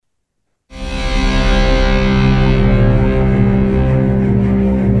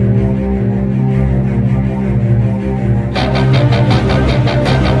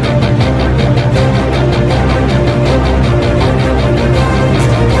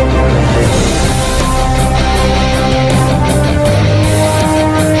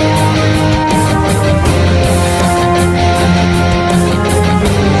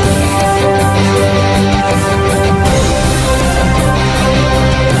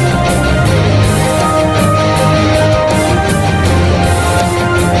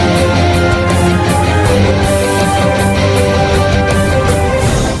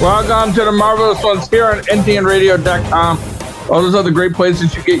Marvelous Ones here on ntnradio.com. All those other great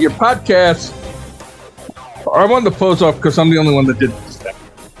places you get your podcasts. I wanted to close off because I'm the only one that did this thing.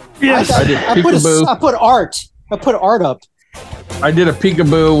 Yes, I put art up. I did a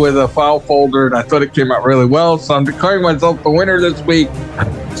peekaboo with a file folder, and I thought it came out really well. So I'm declaring myself the winner this week.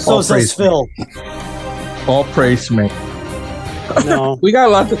 So says Phil. All praise to me. No. We got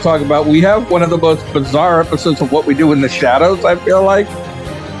a lot to talk about. We have one of the most bizarre episodes of What We Do in the Shadows, I feel like.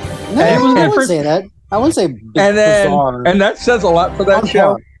 No, I wouldn't say that. I wouldn't say bizarre. And that says a lot for that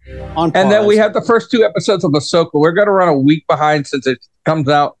show. And then we have the first 2 episodes of Ahsoka. We're going to run a week behind since it comes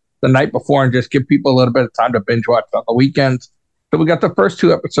out the night before and just give people a little bit of time to binge watch on the weekends. So we got the first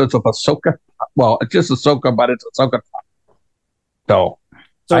 2 episodes of Ahsoka. Well, it's just Ahsoka, but it's Ahsoka. So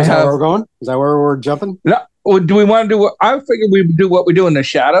is that where we're going? Is that where we're jumping? No. Do we want to do I figured we would do What We Do in the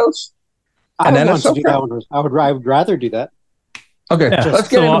Shadows. I would want to do that one. I would rather do that. Okay, let's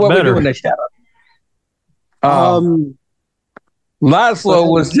get into What We Do in the Shadows.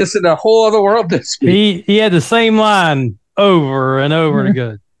 Laszlo was just in a whole other world this week. He had the same line over and over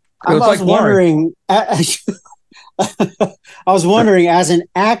again. I was wondering. I was wondering, as an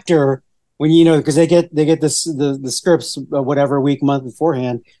actor, when because they get the scripts whatever week, month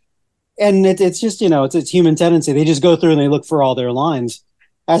beforehand, and it's just it's human tendency. They just go through and they look for all their lines.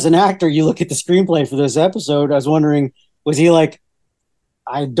 As an actor, you look at the screenplay for this episode. I was wondering, was he like,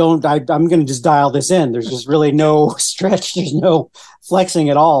 I'm going to just dial this in. There's just really no stretch. There's no flexing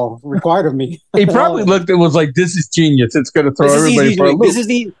at all required of me. He probably looked and was like, this is genius. It's going to throw everybody for a loop.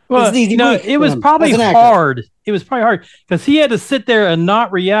 It was probably hard. It was probably hard because he had to sit there and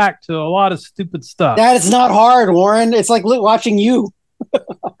not react to a lot of stupid stuff. That is not hard, Warren. It's like watching you.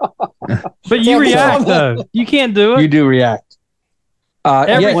 But you react, though. You can't do it. You do react.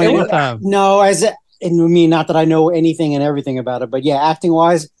 Every time. No, not that I know anything and everything about it, but yeah, acting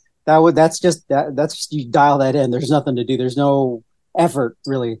wise, that's just you dial that in. There's nothing to do. There's no effort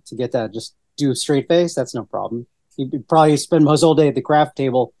really to get that. Just do a straight face. That's no problem. You'd probably spend most whole day at the craft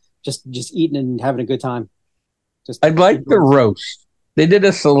table, just eating and having a good time. I'd like the roast. They did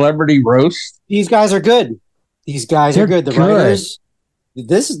a celebrity roast. These guys are good. They're good. The writers.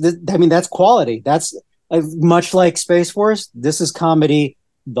 That's quality. That's much like Space Force. This is comedy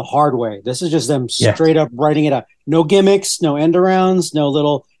the hard way. This is just them straight up writing it out. No gimmicks, no end arounds, no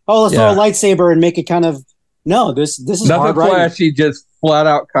little, let's throw a lightsaber and make it kind of, no, this is nothing hard writing. Flashy, just flat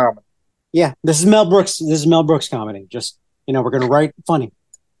out comedy. Yeah, this is Mel Brooks comedy. Just, we're going to write funny.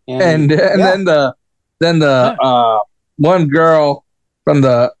 And then the one girl from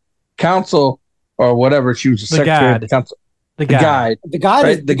the council or whatever, she was a secretary of the council. The guide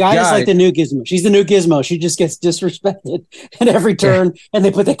is like the new Gizmo. She's the new Gizmo. She just gets disrespected at every turn, and they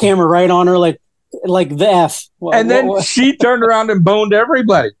put the camera right on her, like the F. Then she turned around and boned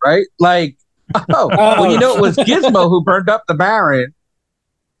everybody, right? Like, it was Gizmo who burned up the Baron.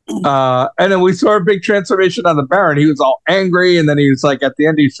 And then we saw a big transformation on the Baron. He was all angry, and then he was like, at the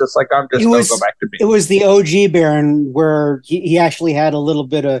end, he's just like, I'm just going to go back to being. It was the OG Baron where he actually had a little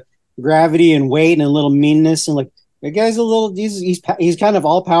bit of gravity and weight and a little meanness, and like, the guy's a little, he's kind of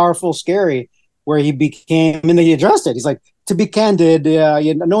all powerful, scary, where he became, and then he addressed it. He's like, to be candid,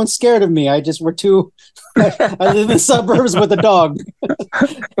 no one's scared of me. I live in the suburbs with a dog.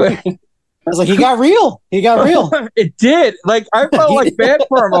 I was like, he got real. It did. Like, I felt like bad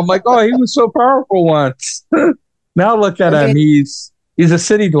for him. I'm like, oh, he was so powerful once. Now look at him. He's a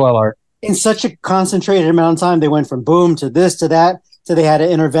city dweller. In such a concentrated amount of time, they went from boom to this to that. So they had an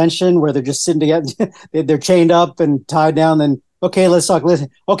intervention where they're just sitting together. They're chained up and tied down. Then, okay, let's talk. Listen,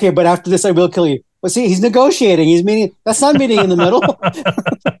 okay, but after this, I will kill you. Well, see, he's negotiating. He's meeting. That's not meeting in the middle.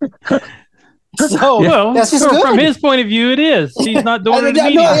 That's just good. From his point of view, it is. He's not doing it.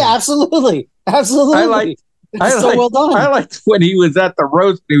 Absolutely. Well done. I liked when he was at the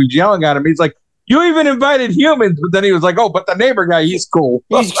roast. He was yelling at him. He's like, "You even invited humans," but then he was like, "Oh, but the neighbor guy, he's cool.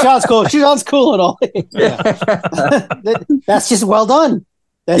 Sean's cool. Sean's cool and all." That's just well done.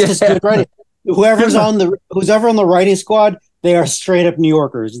 That's just good writing. Whoever on the writing squad, they are straight up New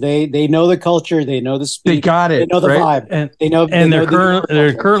Yorkers. They know the culture. They know the speed. They got it. They know the vibe. And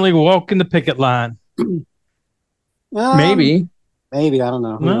they're currently walking the picket line. Maybe I don't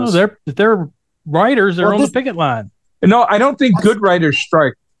know. No, they're writers. They're on the picket line. No, I don't think good writers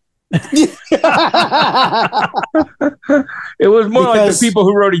strike. It was more like the people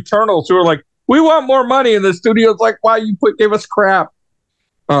who wrote Eternals who were like, we want more money, and the studio's like, why you gave us crap.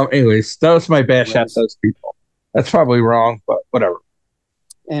 Anyways, that was my bash at those people. That's probably wrong, but whatever.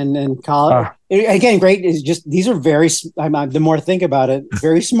 And Colin, again, great is just these are very. The more I think about it,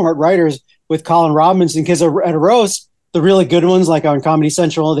 very smart writers with Colin Robinson, because at a roast the really good ones, like on Comedy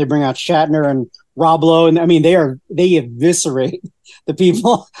Central, they bring out Shatner and Rob Lowe, and I mean they eviscerate the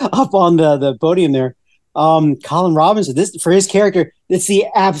people up on the podium there. Colin Robinson, this for his character, it's the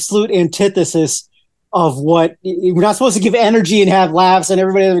absolute antithesis of what we're not supposed to give energy and have laughs and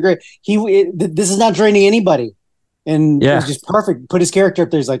everybody has a great. This is not draining anybody, and it's just perfect. Put his character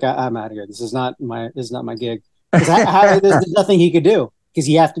up there. He's like, I'm out of here. This is not my gig. There's nothing he could do because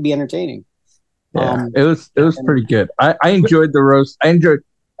you have to be entertaining. Yeah, it was pretty good. I enjoyed the roast. I enjoyed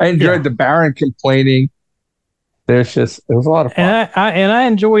the Baron complaining. It was a lot of fun. And I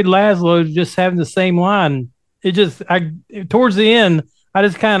enjoyed Laszlo just having the same line. Towards the end, I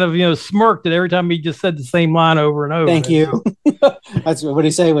just kind of smirked at every time he just said the same line over and over. Thank you. That's what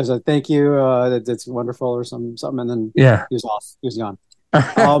he say was a thank you. That's wonderful or something. And then he was off. He was gone.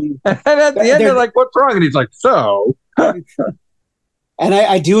 And at the end, they're like, "What's wrong?" And he's like, "So." And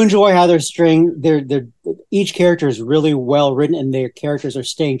I do enjoy how they're each character is really well written, and their characters are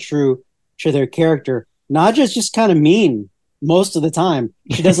staying true to their character. Naja's just kind of mean most of the time.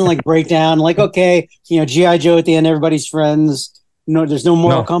 She doesn't like break down like, okay, G.I. Joe at the end, everybody's friends. No, there's no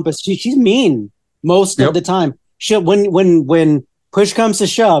moral compass. She's mean most of the time. She'll when push comes to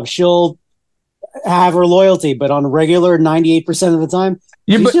shove, she'll have her loyalty, but on a regular 98% of the time,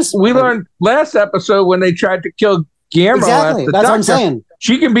 we learned last episode when they tried to kill Guillermo. Exactly, that's what I'm saying.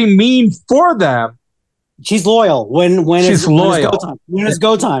 She can be mean for them. She's loyal when it's go time. When it's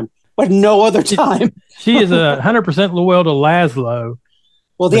go time, but no other time. She is 100% loyal to Laszlo.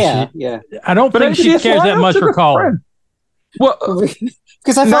 Well, yeah. I don't think she cares that much for Colin. Well,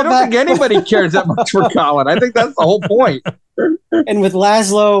 because I don't think anybody cares that much for Colin. I think that's the whole point. And with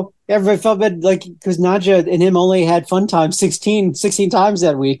Laszlo, everybody felt bad, like because Naja and him only had fun time 16 times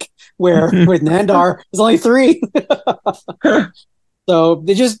that week, where with Nandar it was only 3. So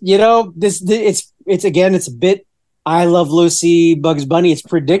they just it's a bit I Love Lucy, Bugs Bunny. It's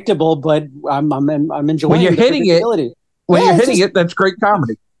predictable, but I'm enjoying when you're hitting it. When you're hitting it, that's great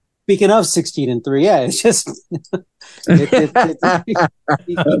comedy. Speaking of 16 and 3, it's just you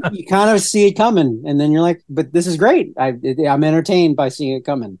kind of see it coming, and then you're like, "But this is great." I'm entertained by seeing it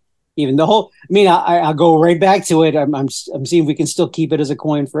coming. Even the whole, I'll go right back to it. I'm seeing if we can still keep it as a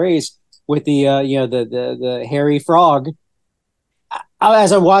coin phrase with the the hairy frog.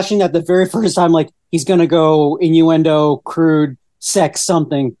 As I'm watching that the very first time, like he's gonna go innuendo, crude, sex,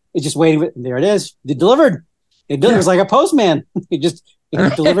 something. It just waited. There it is. They delivered. It was like a postman. It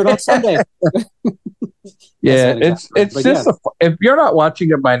delivered on Sunday. It's just if you're not watching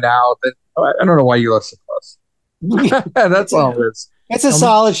it by now, then I don't know why you listen to us. That's all it is. It's a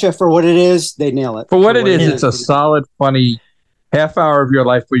solid show for what it is. They nail it. For what it is, it's a solid, funny half hour of your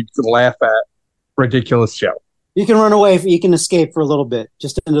life where you can laugh at ridiculous show. You can run away. You can escape for a little bit,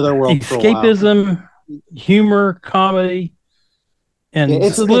 just into their world. Escapism, humor, comedy, and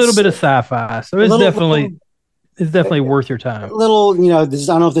it's a little bit of sci-fi. So it's definitely worth your time. A little, I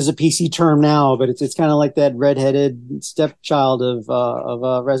don't know if there's a PC term now, but it's kind of like that redheaded stepchild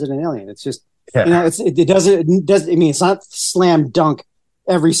of Resident Alien. It's just it doesn't. It's not slam dunk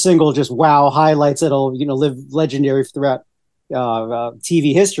every single just wow highlights that'll live legendary throughout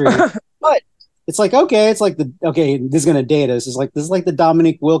TV history, but. It's like, okay, this is going to date us. This is like the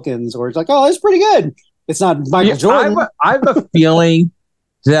Dominique Wilkins, or it's like, oh, that's pretty good. It's not Michael Jordan. I have a feeling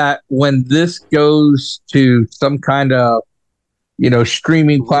that when this goes to some kind of,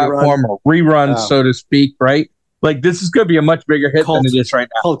 streaming platform or rerun, so to speak, right? Like this is going to be a much bigger hit than it is right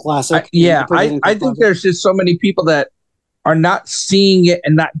now. Cult classic. I think there's just so many people that are not seeing it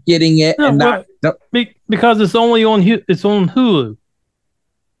and not getting it, because it's only on Hulu.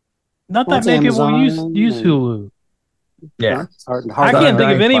 Not that many people use Hulu. Yeah, I can't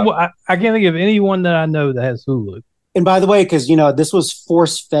think of anyone. I can't think of anyone that I know that has Hulu. And by the way, because this was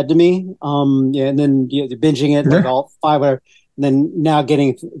force fed to me, and then binging it like all 5, whatever, and then now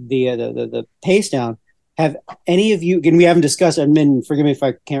getting the pace down. Have any of you? Again, we haven't discussed. And forgive me if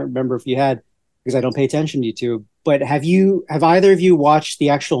I can't remember if you had, because I don't pay attention to you two. But have either of you watched the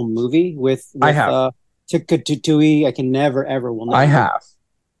actual movie with I have. Tutui? I can never ever will. I have.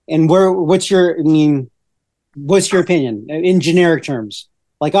 And what's your opinion in generic terms?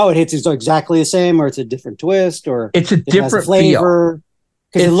 Like, it hits exactly the same, or it's a different twist, or it's a different flavor,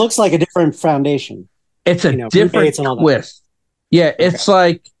 because it looks like a different foundation. It's a different twist. Yeah, it's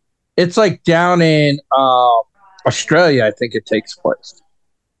like down in Australia. I think it takes place.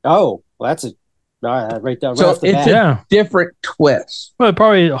 Oh, well, that's right there. So it's a different twist. Well,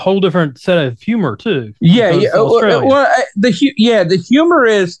 probably a whole different set of humor too. Yeah. The humor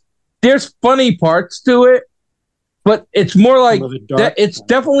is there's funny parts to it, but it's more like that. It's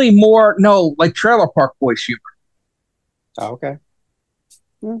definitely more like Trailer Park Boys humor. Oh, okay.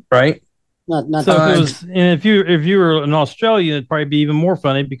 Right. Not so if it was, and if you were an Australian, it'd probably be even more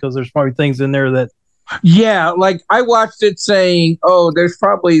funny because there's probably things in there that. Yeah, like I watched it saying, "Oh, that's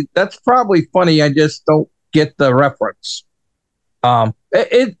probably funny. I just don't get the reference." I'll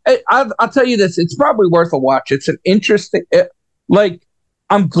tell you this: it's probably worth a watch. It's an interesting.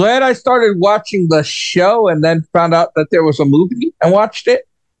 I'm glad I started watching the show and then found out that there was a movie and watched it.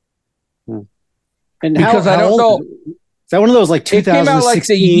 And because I don't know, is that one of those like 2016? It came out like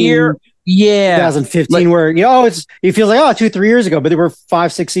the year. Yeah, 2015, where it feels like 2-3 years ago, but there were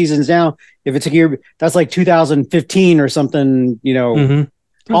 5-6 seasons now. If it's a year, that's like 2015 or something.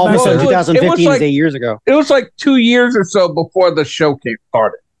 All of a sudden, 2015 is 8 years ago. It was like 2 years or so before the show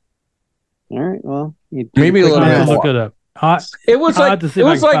started. All right, well, maybe a little bit more. Look it up. It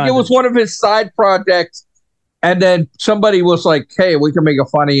was one of his side projects, and then somebody was like, "Hey, we can make it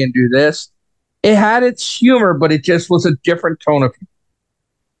funny and do this." It had its humor, but it just was a different tone of humor.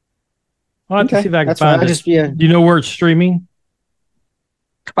 I'll have to see if I can find it. Do you know where it's streaming?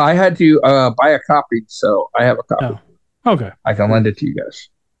 I had to buy a copy, so I have a copy. Oh, okay. I can lend it to you guys.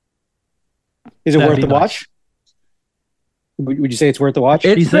 Is it worth the watch? Would you say it's worth the watch?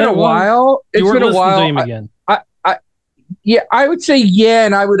 It's been a while. It's been a while. To him again. I would say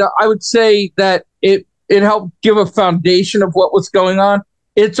and I would say that it helped give a foundation of what was going on.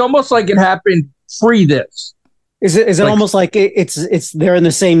 It's almost like it happened pre this. Is it almost like it's they're in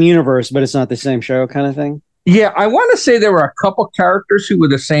the same universe, but it's not the same show kind of thing? Yeah, I want to say there were a couple characters who were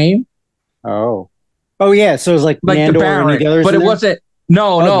the same. Oh yeah, so it was like Mandor the Baron, and the others, but it wasn't.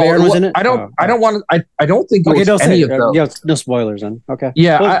 No, Baron was in it? I don't want to. I don't think it was any of those. Yeah, no spoilers then. Okay.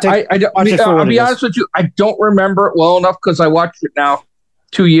 Yeah, I'll be honest with you. I don't remember it well enough because I watched it now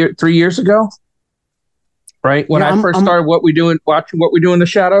 3 years ago. Right when I first started watching What We Do in the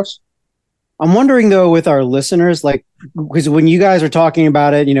Shadows. I'm wondering though, with our listeners, like, because when you guys are talking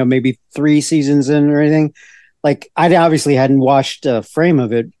about it, maybe 3 seasons in or anything, like I obviously hadn't watched a frame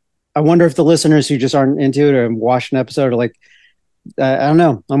of it. I wonder if the listeners who just aren't into it or watched an episode are like, I don't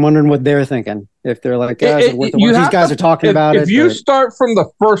know. I'm wondering what they're thinking. If they're like, is it worth the watch? These guys are talking about it. If you start from the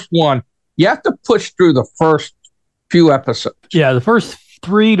first one, you have to push through the first few episodes. Yeah, the first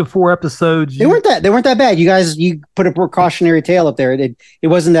 3 to 4 episodes. They weren't that bad. You put a precautionary tale up there. It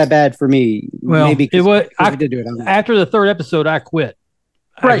wasn't that bad for me. Well, maybe it was. I did do it. After the 3rd episode, I quit.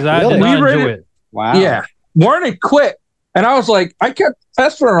 Right, I did not enjoy it. Wow. Yeah, Warren quit, and I was like, I kept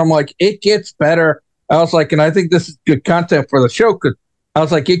pestering. I'm like, it gets better. I was like, and I think this is good content for the show because I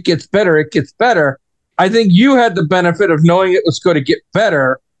was like, it gets better. It gets better. I think you had the benefit of knowing it was going to get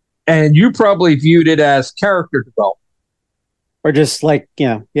better, and you probably viewed it as character development. Or just like,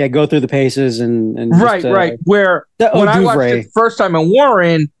 go through the paces and right. Where when I watched it the first time in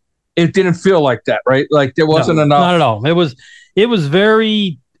Warren, it didn't feel like that, right? Like there wasn't enough. Not at all. It was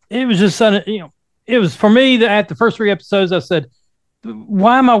just, it was for me that at the first 3 episodes, I said,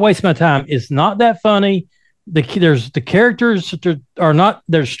 why am I wasting my time? It's not that funny. The characters are not,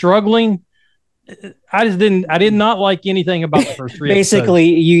 they're struggling. I did not like anything about the first 3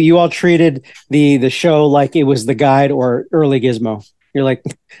 Basically, episodes. You all treated the show like it was The Guide or early Gizmo. You're like,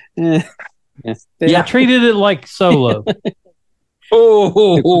 I treated it like Solo. Wow.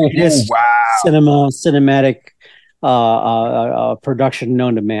 Cinematic production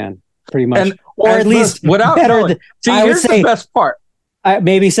known to man, pretty much. Or at least without better. I would say the best part.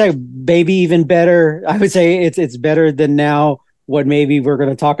 Maybe even better. I would say it's better than now. What maybe we're going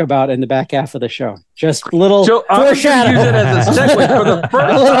to talk about in the back half of the show. Just a little foreshadow. Use it as a segue. For the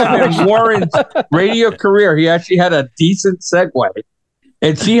first time in Warren's radio career, he actually had a decent segue.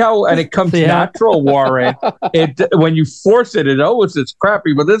 And see how, and it comes natural, Warren. When you force it, it's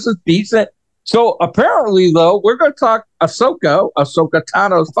crappy, but this is decent. So apparently, though, we're going to talk Ahsoka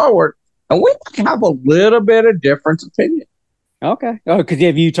Tano Star Wars, and we have a little bit of different opinion. Okay. Oh, because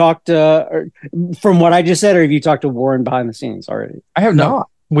have you talked from what I just said, or have you talked to Warren behind the scenes already? I have not.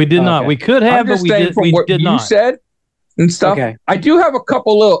 We did not. We could have, but we did not. You said and stuff. Okay. I do have a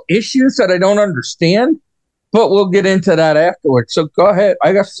couple little issues that I don't understand, but we'll get into that afterwards. So go ahead.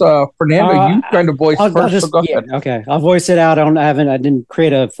 I guess Fernando, you kind of voiced first. So go ahead. Okay, I'll voice it out. I didn't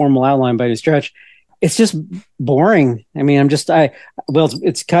create a formal outline by any stretch. It's just boring. I mean, it's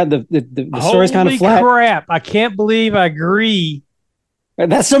kind of the story's kind of flat. Crap! I can't believe I agree.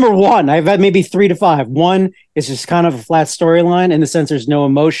 That's number 1. I've had maybe 3 to 5. 1 is just kind of a flat storyline in the sense there's no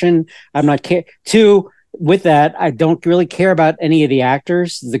emotion. I'm not 2. With that, I don't really care about any of the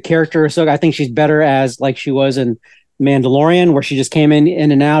actors. The character, so I think she's better as like she was in Mandalorian, where she just came in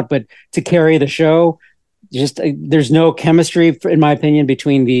and out. But to carry the show, just there's no chemistry, in my opinion,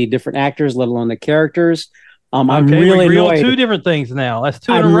 between the different actors, let alone the characters. I'm really annoyed. Two different things now. That's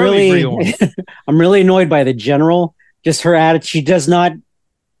two in a row we agree on. I'm really annoyed by the general. Just her attitude. She does not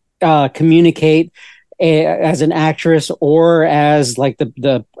communicate as an actress or as like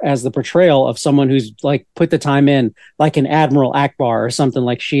the portrayal of someone who's like put the time in, like an Admiral Akbar or something.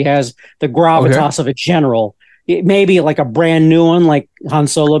 Like she has the gravitas of a general. It may be like a brand new one, like Han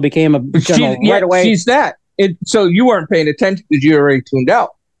Solo became a general right away. She's that. So you weren't paying attention because you already tuned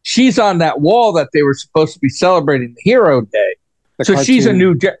out. She's on that wall that they were supposed to be celebrating the Hero Day. So she's a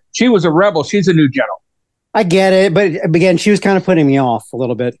new. She was a rebel. She's a new general. I get it, but again, she was kind of putting me off a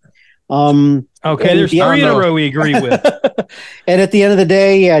little bit. Okay, there's three in a row we agree with. And at the end of the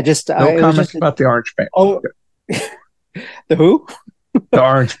day, no comments about the orange pants. Oh, the who? The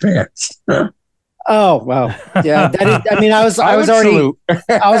orange pants. Oh wow, yeah. I was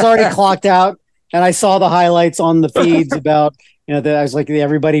already clocked out, and I saw the highlights on the feeds about I was like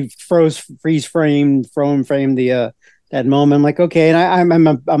everybody freeze frame the that moment. I'm like, okay, and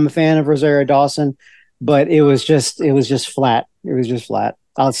I'm a fan of Rosario Dawson, but it was just flat. It was just flat.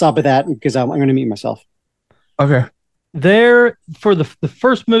 I'll stop at that because I'm going to mute myself. Okay. For the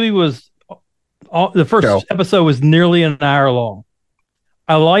first movie was the first episode was nearly an hour long.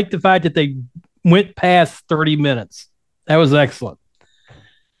 I like the fact that they went past 30 minutes. That was excellent.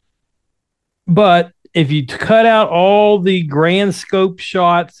 But if you cut out all the grand scope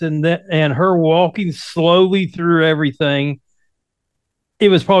shots and her walking slowly through everything, it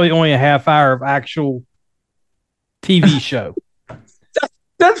was probably only a half hour of actual TV show.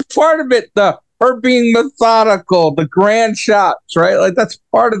 That's part of it. Her being methodical, the grand shots, right? Like that's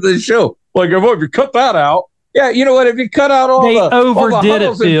part of the show. Like if you cut that out, yeah, you know what? If you cut out all the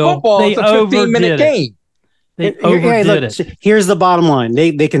huddles in football, it's a 15-minute game. They overdid it. Here's the bottom line: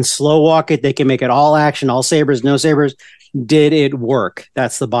 they can slow walk it. They can make it all action, all sabers, no sabers. Did it work?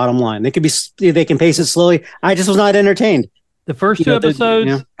 That's the bottom line. They can pace it slowly. I just was not entertained. The first two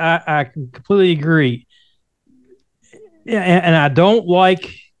episodes, I completely agree. Yeah, and I don't like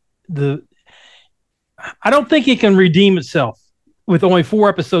I don't think it can redeem itself with only 4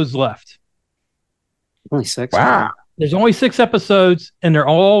 episodes left. Only 6. Wow. There's only 6 episodes, and they're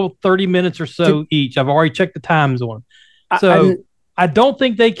all 30 minutes or so each. I've already checked the times on them. So I don't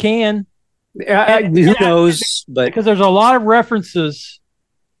think they can. Who knows? But because there's a lot of references,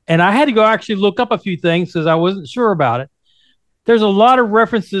 and I had to go actually look up a few things because I wasn't sure about it. There's a lot of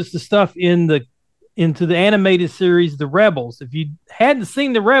references to stuff into the animated series, The Rebels. If you hadn't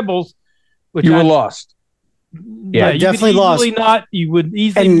seen The Rebels, which you were lost. Yeah, you definitely lost. You would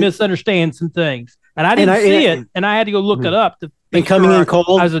easily misunderstand some things. And I didn't see it, and I had to go look it up. Coming in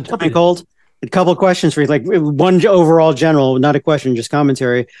cold. A couple of questions for you. Like one overall general, not a question, just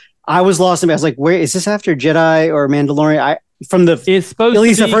commentary. I was lost. I was like, where is this after Jedi or Mandalorian? It's supposed at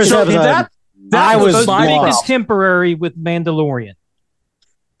least to be, the first episode. That was supposed to be contemporary with Mandalorian.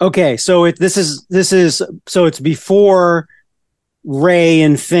 Okay, so it's before Rey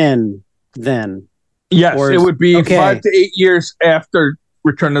and Finn then. Yes, it would be 5 to 8 years after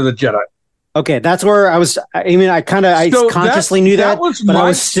Return of the Jedi. Okay, that's where I was. I mean, I consciously knew that, but I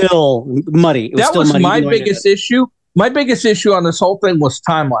was still muddy. That was my biggest issue. My biggest issue on this whole thing was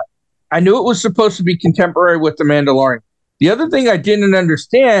timeline. I knew it was supposed to be contemporary with The Mandalorian. The other thing I didn't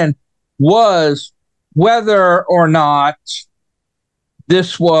understand was whether or not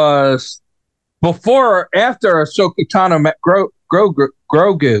this was before or after Ahsoka Tano met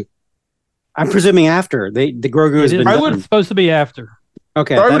Grogu. I'm presuming after. The Grogu has been done. It's supposed to be after.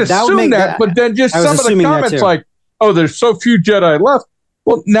 Okay. I would assume that, but then just some of the comments like, oh, there's so few Jedi left.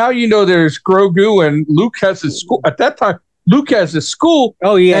 Well, now you know there's Grogu and Luke has his school. At that time, Luke has his school.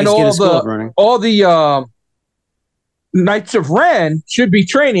 Oh, yeah. And all the Knights of Ren should be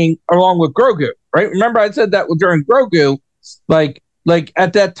training along with Grogu, right? Remember I said that during Grogu, like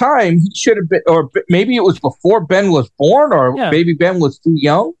at that time, he should have been, or maybe it was before Ben was born, or maybe Ben was too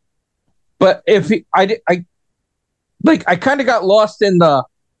young. But I kind of got lost in the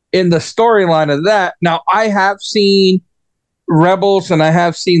storyline of that. Now I have seen Rebels, and I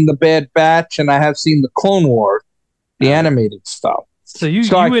have seen The Bad Batch, and I have seen the Clone Wars, the animated stuff. So you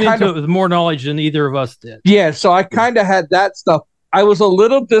went into it with more knowledge than either of us did. Yeah, so I kind of had that stuff. I was a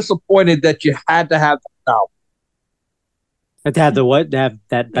little disappointed that you had to have that knowledge. To have the what? To have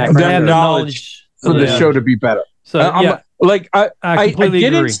that background knowledge for the show to be better. So I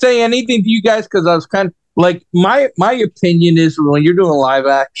didn't say anything to you guys because I was kind of like my opinion is when you're doing live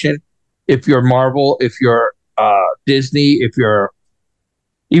action, if you're Marvel, if you're Disney, if you're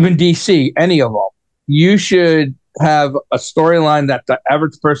even DC, any of them, you should have a storyline that the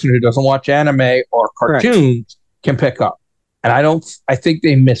average person who doesn't watch anime or cartoons can pick up. And I think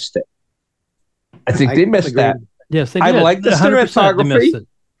they missed it. I think they missed that. Yes, they did. I like the cinematography.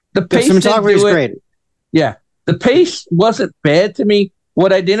 The cinematography is great. Yeah, the pace wasn't bad to me.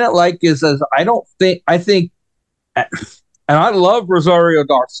 What I didn't like is I think, and I love Rosario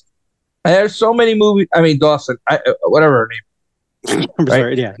Dawson. There's so many movies. I mean, Dawson, whatever her name.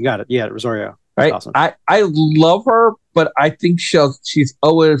 Right? Yeah, you got it. Yeah, Rosario. Right. Awesome. I love her, but I think she's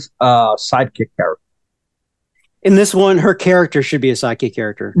always a sidekick character. In this one, her character should be a sidekick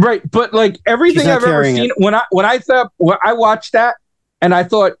character. Right, but like everything I've ever seen, when I watched that, and I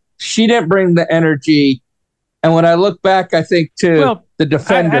thought she didn't bring the energy. And when I look back, I think to the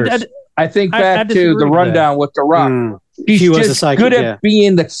Defenders. I think back to the Rundown with The Rock. She was just good at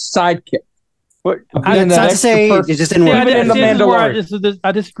being the sidekick. That's not to say it just didn't work. In the Mandalorian.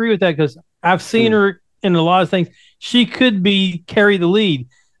 I disagree with that because I've seen her in a lot of things. She could carry the lead,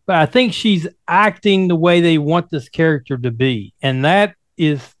 but I think she's acting the way they want this character to be, and that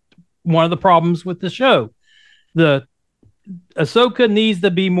is one of the problems with the show. The Ahsoka needs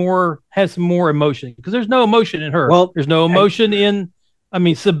to has some more emotion because there's no emotion in her. Well, there's no emotion in. I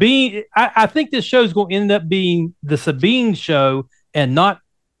mean, Sabine. I think this show is going to end up being the Sabine show and not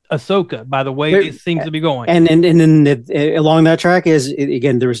Ahsoka. By the way, it seems to be going. And then along that track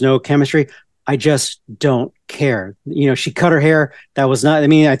again, there was no chemistry. I just don't care. She cut her hair. That was not. I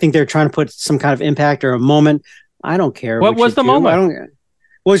mean, I think they're trying to put some kind of impact or a moment. I don't care. What was the moment? I don't.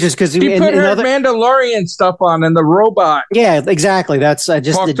 Well, it's just because she put her Mandalorian stuff on and the robot. Yeah, exactly. That's I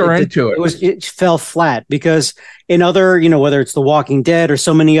just talked her into it. It fell flat because in other, whether it's The Walking Dead or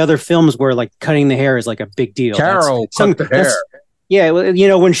so many other films where like cutting the hair is like a big deal. Carol cut the hair. Yeah,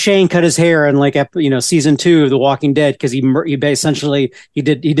 when Shane cut his hair in like season 2 of The Walking Dead because he essentially he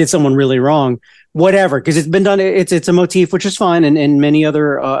did someone really wrong. Whatever, because it's been done. It's a motif which is fine in many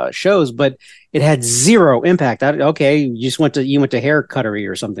other shows, but it had zero impact. You went to hair cuttery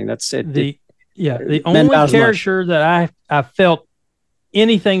or something. That's it. The only character that I felt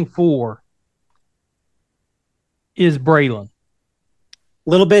anything for is Braylon. A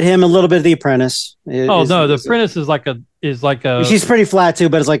little bit him, a little bit of The Apprentice. The Apprentice is like a. She's pretty flat too,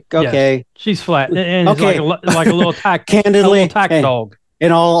 but it's like okay. Yeah, she's flat and okay. like a little tack. Candidly, a little tack dog.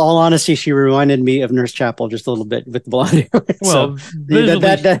 In all honesty, she reminded me of Nurse Chapel just a little bit with the blonde hair. Well,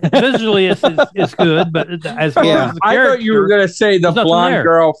 visually it's good, but as far as the I thought you were going to say the blonde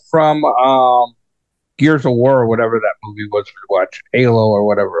girl from Gears of War or whatever that movie was we watched, Halo or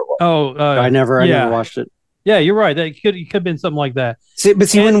whatever it was. I never watched it. Yeah, you're right. It could have been something like that.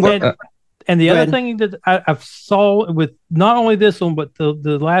 And the other thing that I saw with not only this one but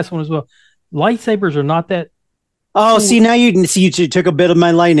the last one as well, lightsabers are not that. Oh, see, now you took a bit of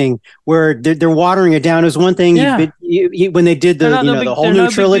my lightning where they're watering it down. It was one thing when they did the whole new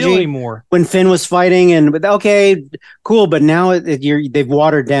trilogy when Finn was fighting okay, cool. But now they've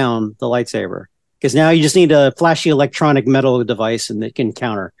watered down the lightsaber because now you just need a flashy electronic metal device and it can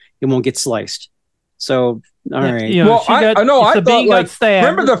counter. It won't get sliced. So, all right. I thought like,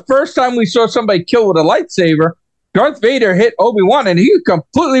 remember the first time we saw somebody kill with a lightsaber, Darth Vader hit Obi-Wan and he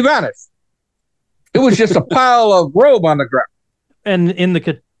completely vanished. It was just a pile of robe on the ground. And in the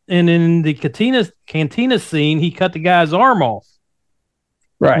cantina scene, he cut the guy's arm off.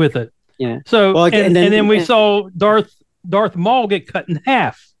 Right. With it. Yeah. So and then we saw Darth Maul get cut in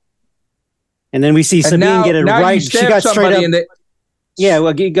half. And then we see Sabine get it right. She got straight up.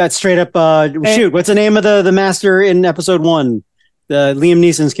 You got straight up. What's the name of the master in episode 1? The Liam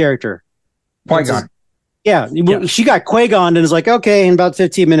Neeson's character. Qui-Gon. She got Qui-Gon and is like, okay, in about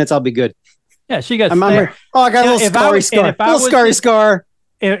 15 minutes, I'll be good. Yeah, she got. I got a little scary scar.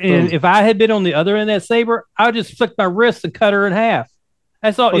 And if I had been on the other end of that saber, I would just flick my wrist and cut her in half.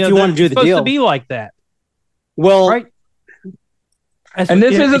 That's all. If you want to do the deal, it's supposed to be like that. Well, right. And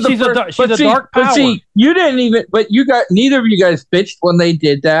this isn't the first. She's a dark power. But see, you didn't even. But neither of you guys bitched when they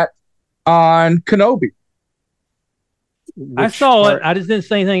did that on Kenobi. I saw it. I just didn't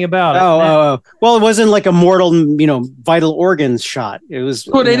say anything about it. Well, it wasn't like a mortal, vital organs shot. It was.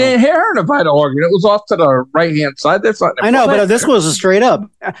 Well, they didn't hit her in a vital organ. It was off to the right hand side. That's not. I know, but this was a straight up.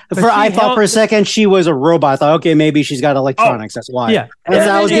 I thought for a second she was a robot. I thought, okay, maybe she's got electronics. That's why. Yeah,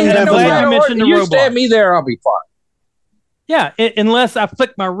 I was mentioned you stab me there, I'll be fine. Yeah, unless I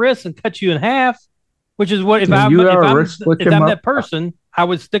flick my wrist and cut you in half, which is what if I'm that person, I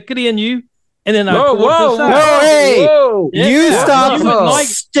would stick it in you. And then you stop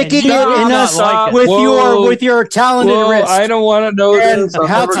sticking it in us with your talented wrist. I don't want to know this.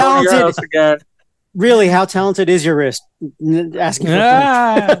 How talented? Really, how talented is your wrist? Asking for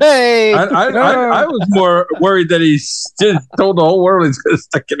hey, I was more worried that he told the whole world he's going to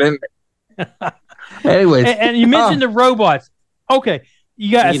stick it in there. Anyways, and you mentioned the robots. Okay,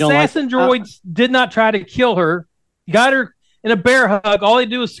 You got assassin droids did not try to kill her. You got her in a bear hug. All they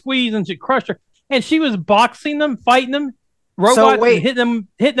do is squeeze and she crushed her. And she was boxing them, fighting them, robots, and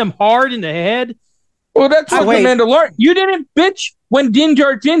hitting them hard in the head. Well, that's what the Mandalorian. You didn't bitch when Din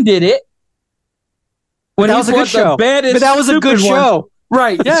Djarin did it. When that was a good show. But that was a good show.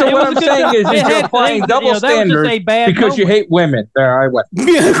 Right. Yeah, so what I'm saying is you're applying double standards because you hate women. There I went.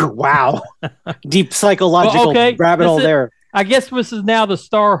 Wow. Deep psychological rabbit hole there. I guess this is now the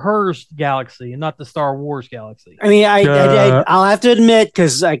Star Hearst galaxy and not the Star Wars galaxy. I mean, I'll have to admit,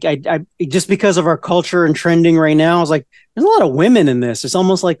 because I just because of our culture and trending right now, I was like, there's a lot of women in this. It's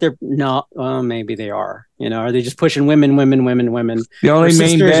almost like they're not. Well, maybe they are. Are they just pushing women? The only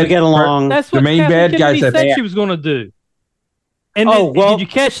main bad get along. That's what the main bad guy said she was going to do. And did you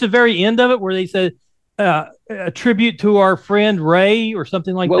catch the very end of it where they said a tribute to our friend Ray or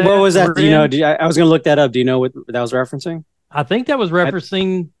something like that? What was that? Do you know? I was going to look that up. Do you know what that was referencing? I think that was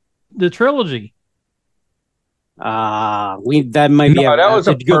referencing the trilogy. That might be. No, that was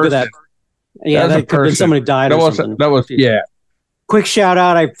a Google that. Yeah, that could have been somebody died or something. That was Quick shout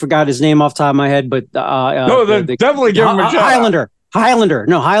out. I forgot his name off the top of my head, but definitely give him a shout Highlander. Highlander.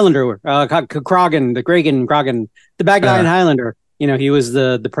 Krogan, the bad guy in Highlander. He was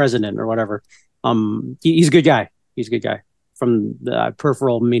the president or whatever. He's a good guy. From the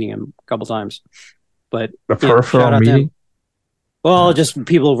peripheral meeting him a couple times. But the peripheral meeting. Well, just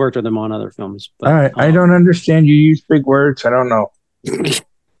people who've worked with him on other films. But, all right, I don't understand. You use big words. I don't know.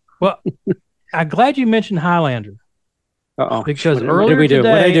 Well, I'm glad you mentioned Highlander. Because earlier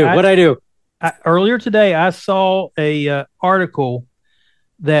today, What'd I do? Earlier today, I saw a article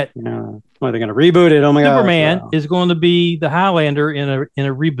that are they going to reboot it? Oh my God! Superman is going to be the Highlander in a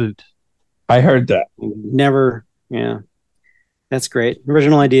reboot. I heard that. Never. Yeah, that's great.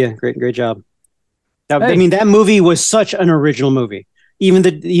 Original idea. Great job. I mean, that movie was such an original movie. Even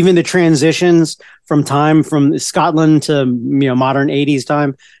the transitions from Scotland to modern 80s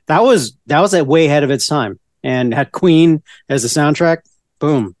time, that was way ahead of its time. And had Queen as the soundtrack.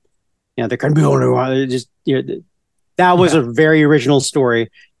 Boom. There can be only one. That was a very original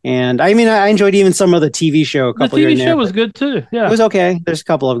story. And I mean, I enjoyed even some of the TV show. A couple years. The TV show was good too. Yeah, it was okay. There's a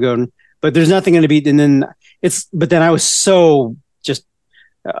couple of good, but there's nothing going to be. But then I was so just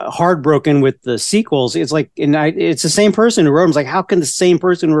heartbroken with the sequels. It's like, it's the same person who wrote them. It's like, how can the same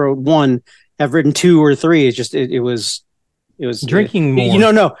person who wrote one have written 2 or 3? It's just it was drinking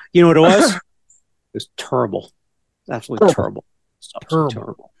more. No, you know what it was? It was terrible. Absolutely terrible.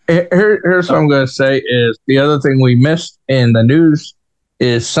 Terrible. Here's what I'm going to say is the other thing we missed in the news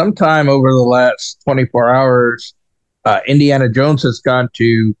is sometime over the last 24 hours, Indiana Jones has gone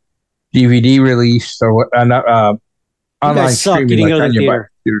to DVD release or online streaming. I'm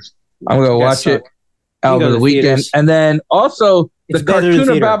going to watch it over the weekend. And then also the cartoon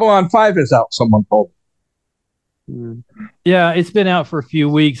of Babylon 5 is out, someone told me. Yeah, it's been out for a few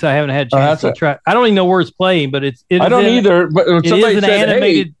weeks. I haven't had a chance to try. I don't even know where it's playing, but I don't either. But somebody said,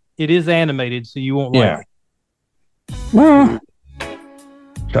 animated. It is animated, so you won't like it.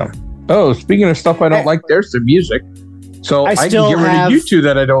 Well, speaking of stuff I don't like, there's the music. So I can get rid of you two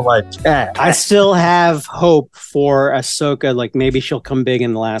that I don't like. I still have hope for Ahsoka. Like maybe she'll come big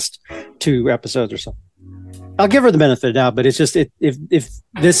in the last 2 episodes or so. I'll give her the benefit of the doubt, but it's just if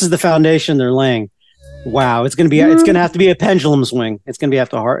this is the foundation they're laying, wow, it's gonna have to be a pendulum swing. It's gonna have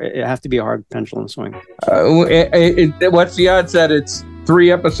to be a hard pendulum swing. What's the odds that it's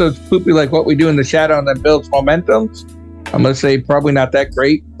 3 episodes poopy like What We Do in the Shadow and then builds momentum? I'm gonna say probably not that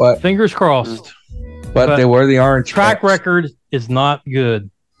great, but fingers crossed. But they were the orange. Track record is not good.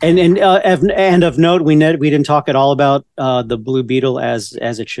 And of note, we didn't talk at all about the Blue Beetle as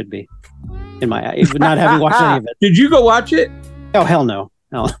it should be. In my not having watched any of it. Did you go watch it? Oh hell no!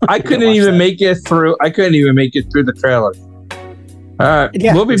 I couldn't even make it through. I couldn't even make it through the trailer. All right,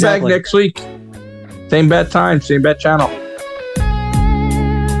 we'll be back next week. Same bad time, same bad channel.